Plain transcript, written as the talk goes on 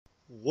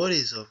What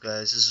is up,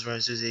 guys? This is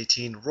Ryan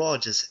 18. Raw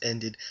just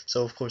ended,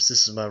 so of course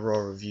this is my Raw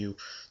review.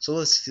 So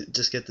let's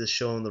just get this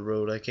show on the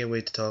road. I can't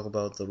wait to talk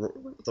about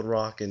the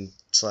Rock and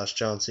slash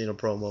John Cena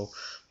promo,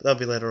 but that'll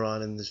be later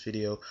on in this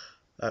video.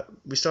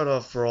 We start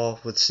off Raw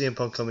with CM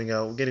Punk coming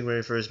out, getting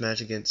ready for his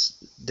match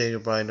against Daniel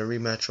Bryan, a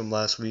rematch from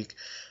last week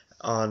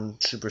on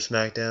Super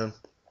SmackDown,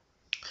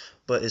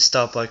 but is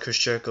stopped by Chris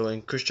Jericho,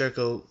 and Chris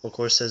Jericho, of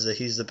course, says that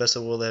he's the best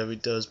in the world at what he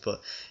does,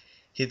 but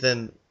he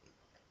then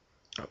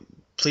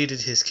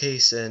pleaded his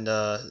case, and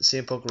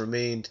CM Punk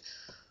remained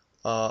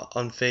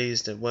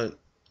unfazed and went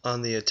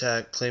on the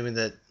attack, claiming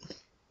that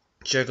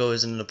Jericho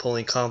is in a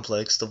Napoleon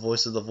complex, the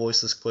voice of the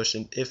voiceless,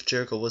 question if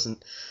Jericho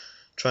wasn't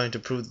trying to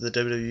prove to the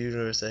WWE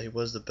Universe that he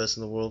was the best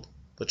in the world,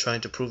 but trying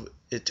to prove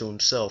it to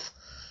himself.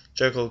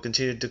 Jericho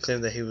continued to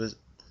claim that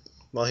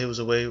while he was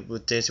away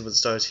with Dancing with the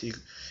Stars, he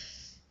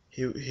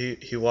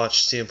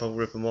watched CM Punk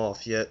rip him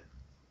off. Yet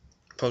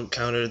Punk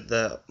countered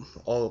that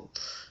all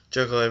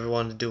Jericho ever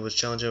wanted to do was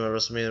challenge him at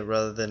WrestleMania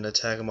rather than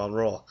attack him on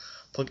Raw.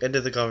 Punk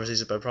ended the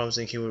conversation by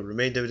promising he would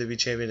remain WWE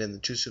champion and the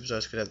two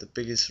superstars could have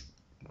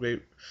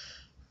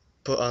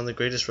put on the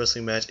greatest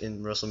wrestling match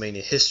in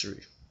WrestleMania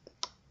history.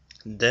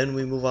 Then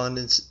we move on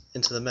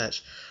into the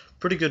match.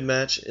 Pretty good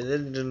match. It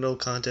ended in no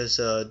contest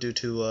due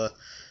to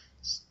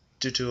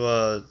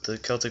the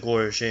Celtic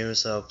Warrior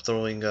Sheamus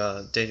throwing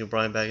Daniel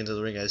Bryan back into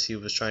the ring as he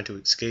was trying to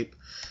escape.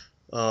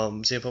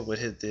 CM Punk would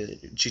hit the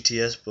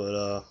GTS,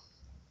 but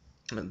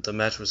the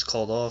match was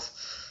called off.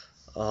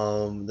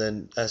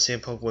 Then as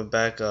CM Punk went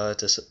back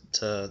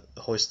to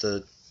hoist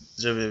the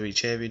WWE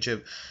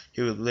Championship,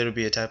 he would later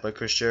be attacked by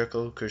Chris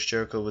Jericho. Chris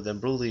Jericho would then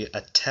brutally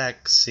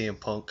attack CM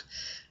Punk,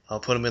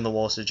 put him in the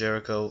walls to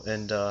Jericho,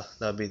 and that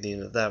would be the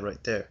end of that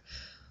right there.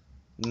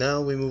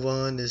 Now we move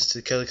on is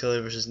to Kelly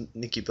versus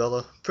Nikki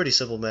Bella. Pretty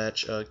simple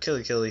match.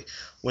 Kelly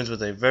wins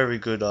with a very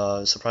good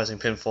surprising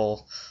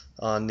pinfall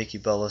on Nikki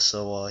Bella.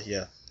 So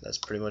yeah, that's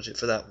pretty much it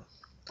for that one.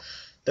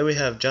 Then we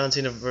have John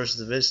Cena versus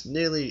The Miz.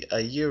 Nearly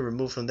a year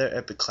removed from their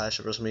epic clash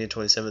at WrestleMania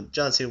 27,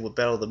 John Cena would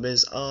battle The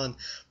Miz on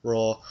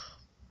Raw.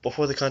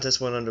 Before the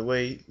contest went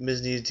underway,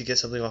 Miz needed to get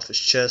something off his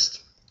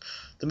chest.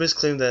 The Miz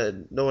claimed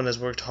that no one has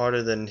worked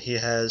harder than he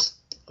has,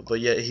 but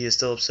yet he is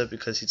still upset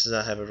because he does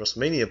not have a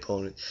WrestleMania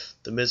opponent.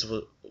 The Miz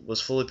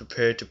was fully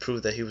prepared to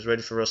prove that he was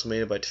ready for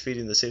WrestleMania by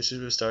defeating the same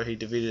superstar he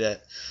defeated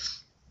at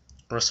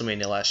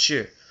WrestleMania last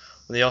year.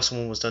 When the Awesome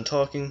One was done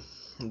talking,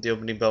 the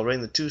opening bell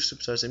rang. The two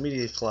superstars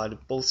immediately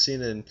collided. Both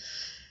Cena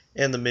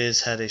and The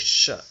Miz had a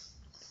shot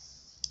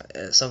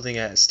at something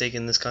at stake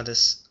in this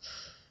contest.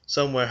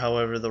 Somewhere,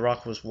 however, The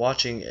Rock was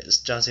watching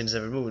John Cena's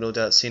every move, no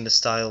doubt Cena's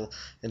style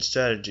and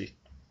strategy.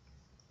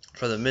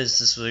 For The Miz,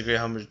 this was a great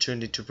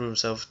opportunity to prove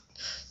himself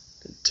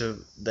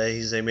that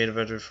he's a main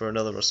eventer for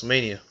another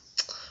WrestleMania.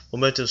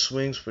 Momentum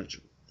swings, which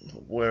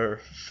were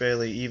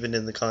fairly even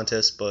in the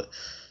contest, but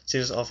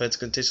Cena's offense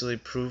continually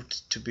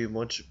proved to be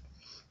much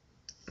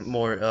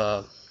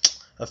more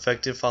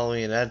effective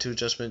following an attitude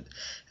adjustment,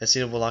 and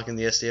Cena would lock in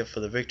the SDF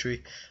for the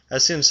victory.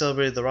 As Cena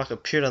celebrated, The Rock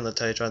appeared on the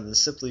Titantron and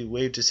simply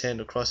waved his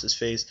hand across his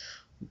face,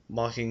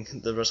 mocking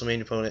the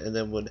WrestleMania opponent, and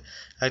then would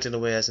act in a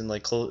way as in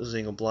like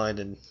closing a blind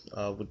and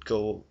would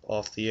go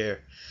off the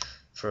air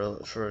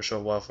for a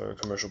short while for a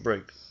commercial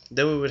break.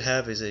 Then we would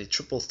have is a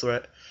triple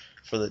threat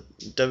for the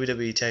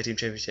WWE Tag Team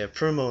Championship.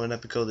 Primo and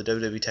Epico, the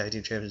WWE Tag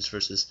Team Champions,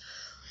 versus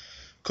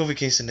Kofi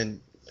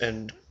Kingston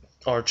and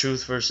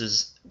R-Truth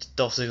versus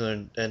Dolph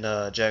Ziggler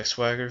and Jack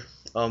Swagger.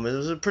 It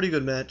was a pretty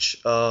good match.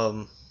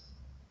 Epico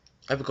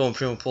and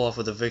Primo pull off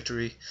with a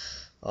victory.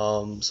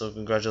 So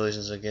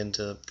congratulations again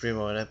to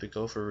Primo and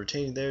Epico for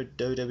retaining their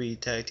WWE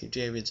Tag Team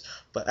Champions.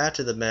 But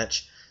after the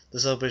match,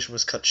 the celebration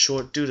was cut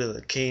short due to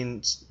the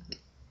Kane's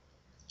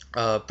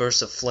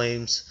burst of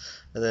flames,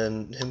 and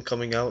then him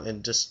coming out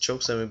and just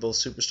chokeslamming both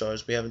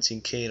superstars. We haven't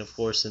seen Kane, of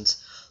course,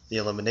 since the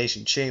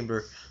Elimination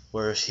Chamber,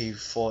 where he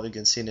fought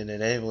against Cena in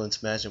an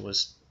ambulance match and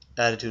was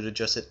attitude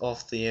adjusted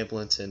off the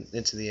ambulance and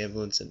into the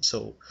ambulance and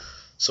so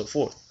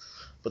forth.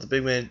 But the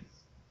big man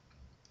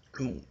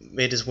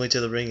made his way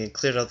to the ring and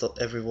cleared out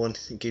everyone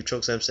and gave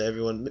chokeslams to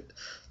everyone.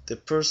 The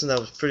person that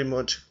was pretty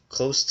much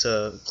close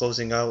to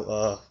closing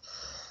out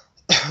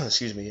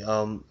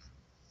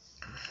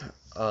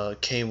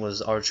Kane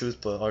was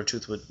R-Truth, but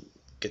R-Truth would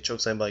get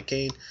chokeslammed by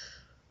Kane.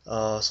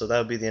 So that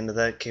would be the end of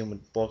that. Kane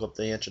would walk up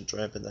the entrance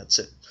ramp and that's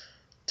it.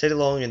 Teddy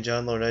Long and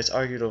John Laurinaitis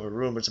argued over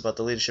rumors about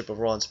the leadership of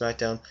Raw and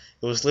Smackdown.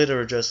 It was later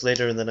addressed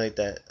later in the night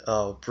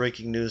that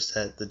breaking news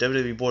that the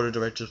WWE Board of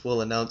Directors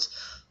will announce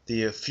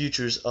the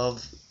futures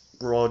of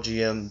Raw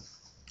GM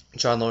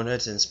John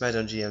Laurinaitis and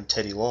SmackDown GM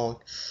Teddy Long.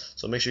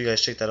 So make sure you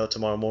guys check that out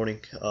tomorrow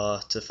morning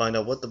to find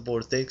out what the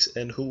board thinks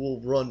and who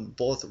will run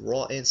both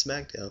Raw and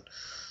SmackDown.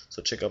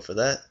 So check out for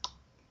that.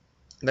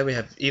 Then we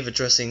have Eve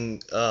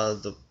addressing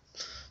the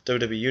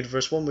WWE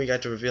Universe. One week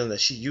after revealing that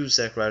she used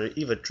Zack Ryder,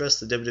 Eve addressed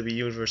the WWE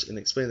Universe and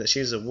explained that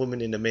she is a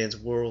woman in a man's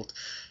world.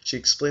 She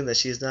explained that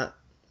she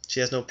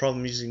has no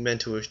problem using men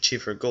to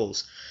achieve her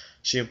goals.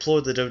 She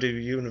implored the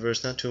WWE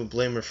Universe not to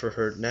blame her for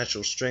her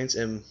natural strengths,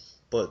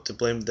 but to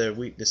blame their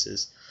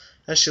weaknesses.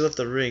 As she left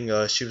the ring,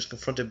 she was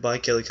confronted by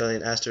Kelly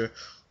and asked her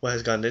what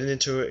has gotten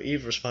into her.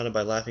 Eve responded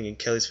by laughing in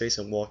Kelly's face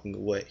and walking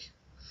away.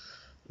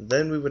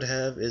 Then we would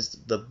have is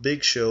the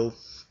Big Show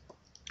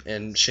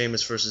and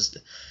Sheamus versus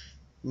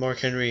Mark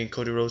Henry and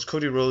Cody Rhodes.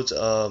 Cody Rhodes,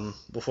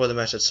 before the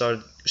match had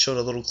started, showed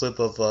a little clip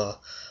of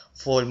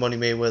Floyd Money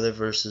Mayweather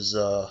versus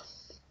the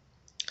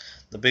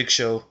Big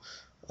Show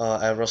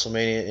at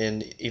WrestleMania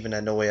and even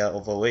at No Way Out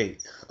of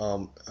 '08.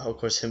 Of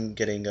course, him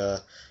getting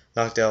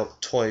knocked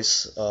out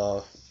twice.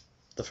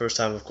 The first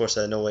time, of course,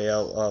 at No Way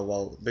Out,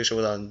 while Big Show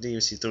was on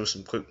knees, he threw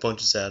some quick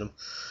punches at him,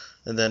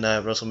 and then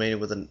at WrestleMania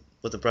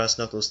with the brass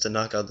knuckles to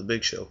knock out the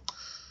Big Show.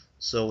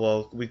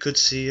 So we could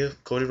see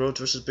Cody Rhodes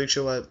versus Big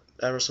Show at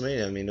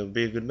WrestleMania. I mean, it would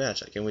be a good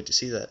match. I can't wait to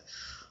see that.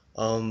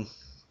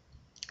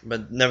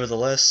 But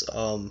nevertheless,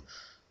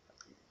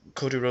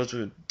 Cody Rhodes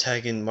would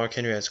tag in Mark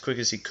Henry as quick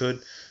as he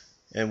could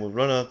and would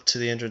run up to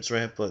the entrance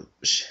ramp, but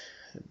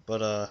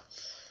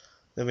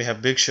then we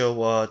have Big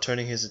Show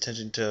turning his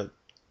attention to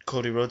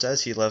Cody Rhodes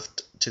as he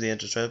left to the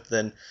entrance ramp.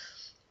 Then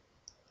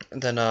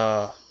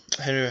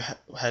Henry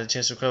had a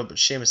chance to recover, but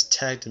Sheamus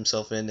tagged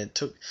himself in and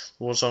took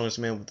the World's Strongest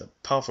Man with a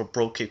powerful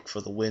bro kick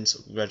for the win.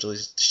 So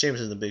congratulations to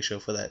Sheamus and the Big Show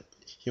for that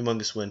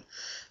humongous win.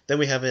 Then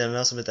we have an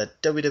announcement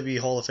that WWE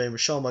Hall of Famer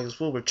Shawn Michaels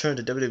will return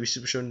to WWE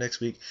Super Show next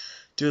week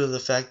due to the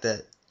fact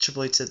that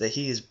Triple H said that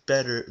he is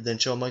better than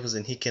Shawn Michaels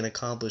and he can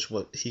accomplish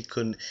what he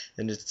couldn't,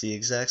 and it's the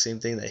exact same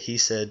thing that he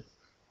said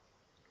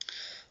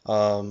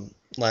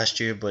last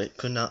year, but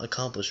could not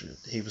accomplish it.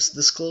 He was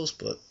this close,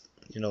 but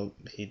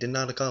he did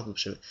not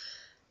accomplish it.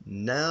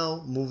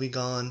 Now moving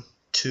on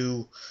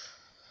to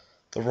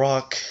The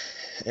Rock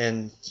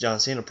and John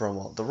Cena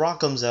promo. The Rock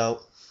comes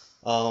out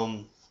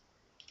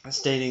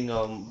stating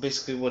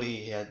basically what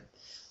he had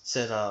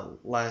said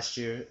last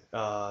year,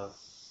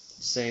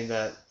 saying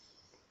that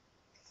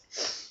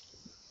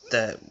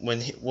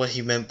what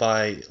he meant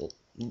by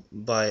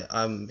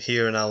I'm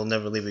here and I will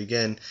never leave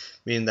again,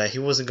 meaning that he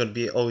wasn't going to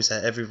be always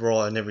at every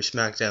Raw and every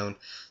SmackDown,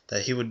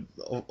 that he would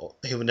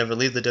never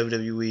leave the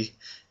WWE,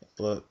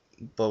 but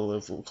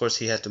of course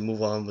he had to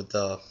move on with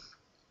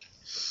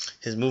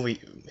his movie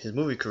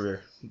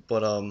career.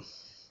 But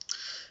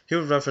he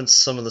would reference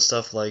some of the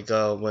stuff like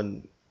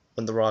when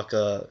The Rock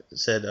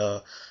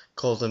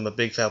called him a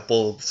big fat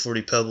bowl of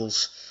fruity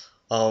pebbles,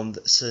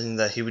 saying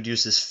that he would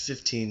use his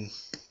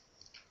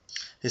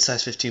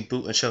size 15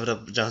 boot and shove it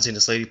up John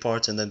Cena's lady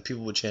parts, and then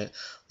people would chant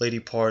lady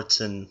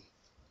parts and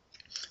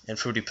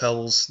fruity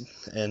pebbles.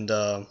 And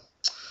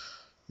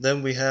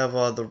then we have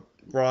The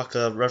Rock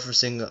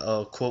referencing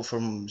a quote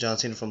from John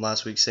Cena from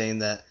last week, saying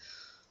that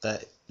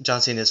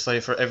John Cena is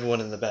fighting for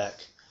everyone in the back.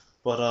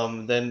 But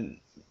then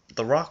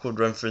The Rock would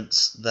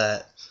reference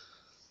that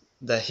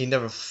he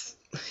never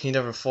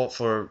fought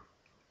for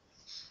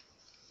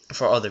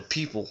other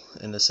people,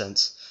 in a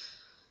sense.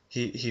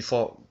 He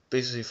fought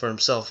basically for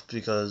himself,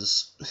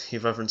 because he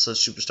referenced such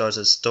superstars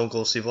as Stone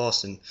Cold Steve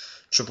Austin,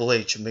 Triple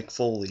H, Mick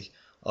Foley,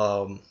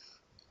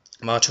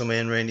 Macho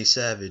Man Randy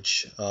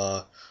Savage,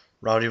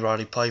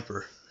 Roddy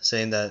Piper,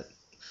 saying that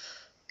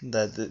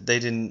they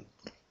didn't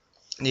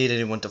need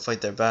anyone to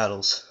fight their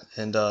battles,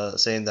 and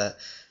saying that,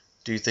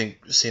 do you think,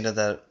 Cena,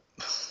 that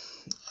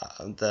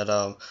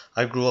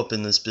I grew up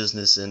in this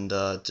business, and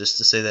just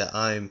to say that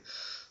I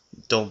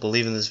don't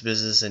believe in this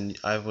business and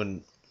I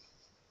wouldn't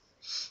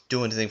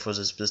do anything for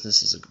this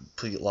business is a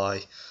complete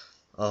lie.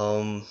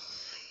 But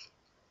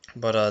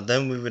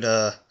then we would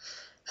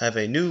have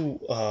a new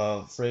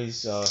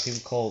phrase. He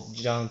would call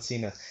John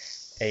Cena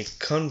a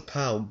kung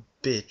pao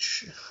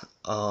bitch,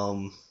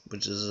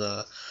 which is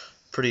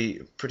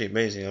pretty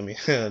amazing. I mean,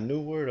 a new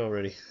word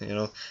already.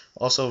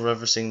 Also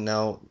referencing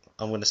now,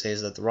 I'm going to say,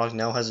 is that The Rock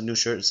now has a new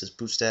shirt. It says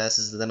Boots to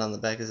Asses, and then on the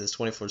back it says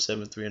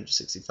 24/7,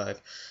 365,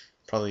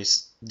 probably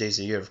days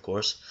a year, of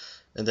course.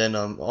 And then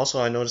also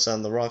I noticed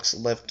on The Rock's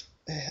left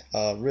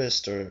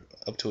wrist, or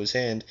up to his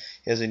hand,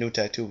 he has a new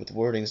tattoo with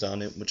wordings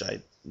on it, which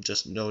I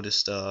just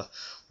noticed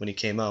when he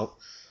came out.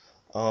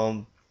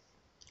 And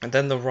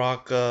then The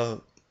Rock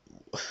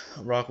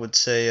would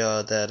say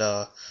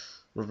that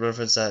would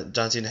reference that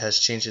John Cena has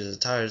changed his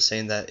attire,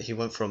 saying that he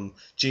went from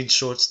jean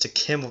shorts to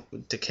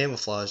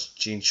camouflage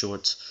jean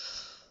shorts,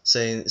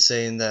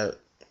 saying that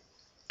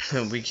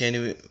we can't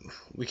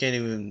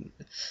even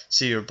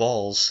see your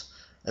balls,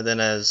 and then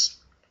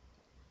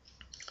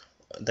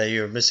that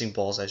you're missing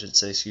balls, I should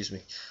say, excuse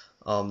me.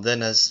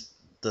 Then as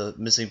the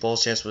missing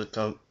balls chance would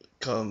come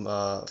from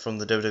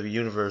the WWE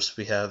Universe,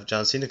 we have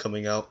John Cena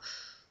coming out,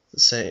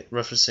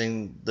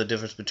 referencing the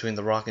difference between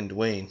The Rock and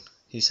Dwayne.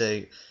 He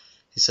said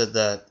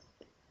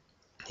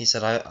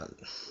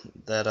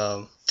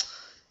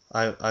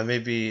I may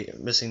be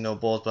missing no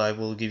balls, but I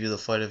will give you the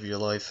fight of your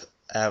life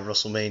at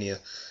WrestleMania,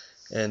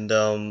 and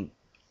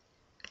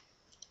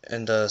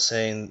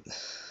saying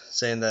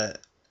that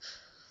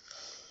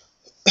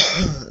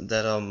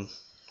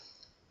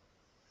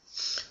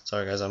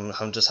sorry guys,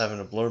 I'm just having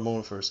a blur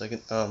moment for a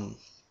second.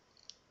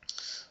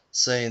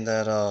 Saying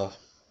that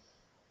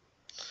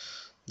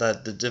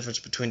the difference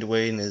between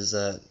Dwayne is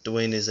that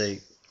Dwayne is a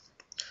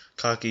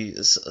cocky,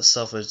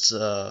 selfish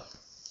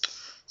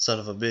son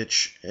of a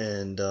bitch,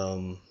 and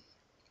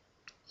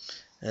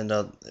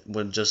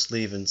would just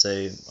leave and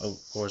say, of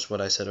course,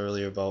 what I said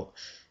earlier about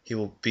he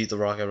will beat The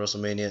Rock at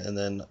WrestleMania, and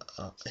then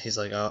he's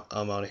like,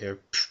 I'm out of here,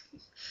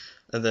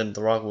 and then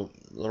The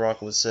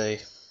Rock would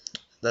say,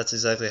 that's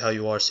exactly how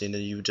you are, Cena.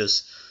 You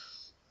just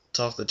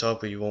talk the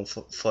talk, but you won't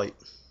fight.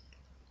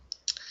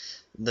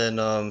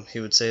 Then he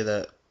would say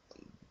that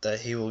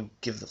he will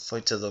give the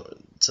fight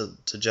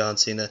to John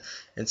Cena,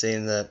 and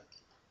saying that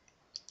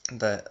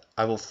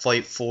I will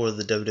fight for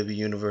the WWE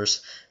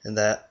Universe, and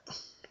that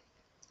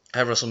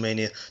at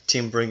WrestleMania,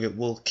 Team Bring It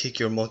will kick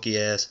your monkey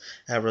ass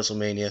at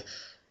WrestleMania.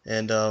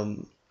 And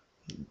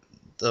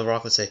The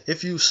Rock would say,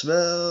 if you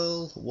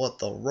smell what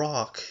The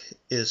Rock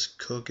is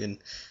cooking,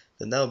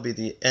 then that would be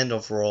the end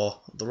of Raw.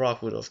 The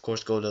Rock would, of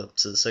course, go to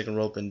the second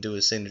rope and do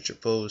his signature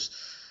pose.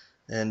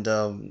 And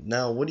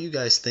now, what do you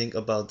guys think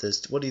about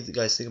this? What do you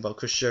guys think about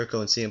Chris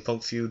Jericho and CM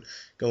Punk feud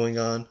going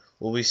on?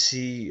 Will we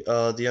see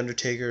The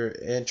Undertaker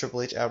and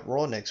Triple H at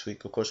Raw next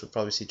week? Of course, we'll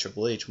probably see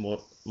Triple H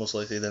most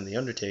likely than The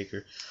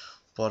Undertaker.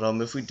 But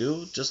if we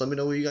do, just let me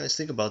know what you guys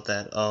think about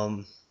that.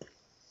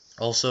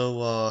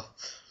 Also,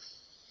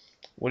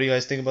 what do you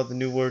guys think about the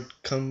new word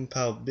 "kung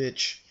pao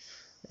bitch"?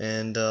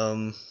 And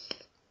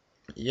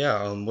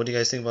yeah, what do you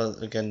guys think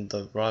about, again,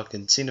 the Rock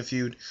and Cena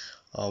feud?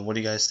 What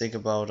do you guys think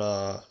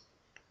about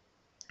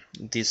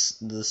this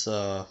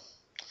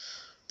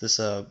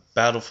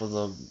battle for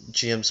the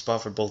GM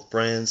spot for both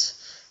brands?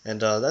 And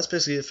that's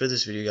basically it for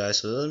this video, guys.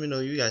 So let me know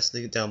what you guys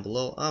think down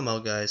below. I'm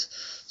out, guys.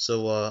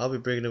 So I'll be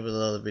bringing up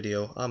another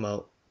video. I'm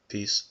out.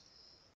 Peace.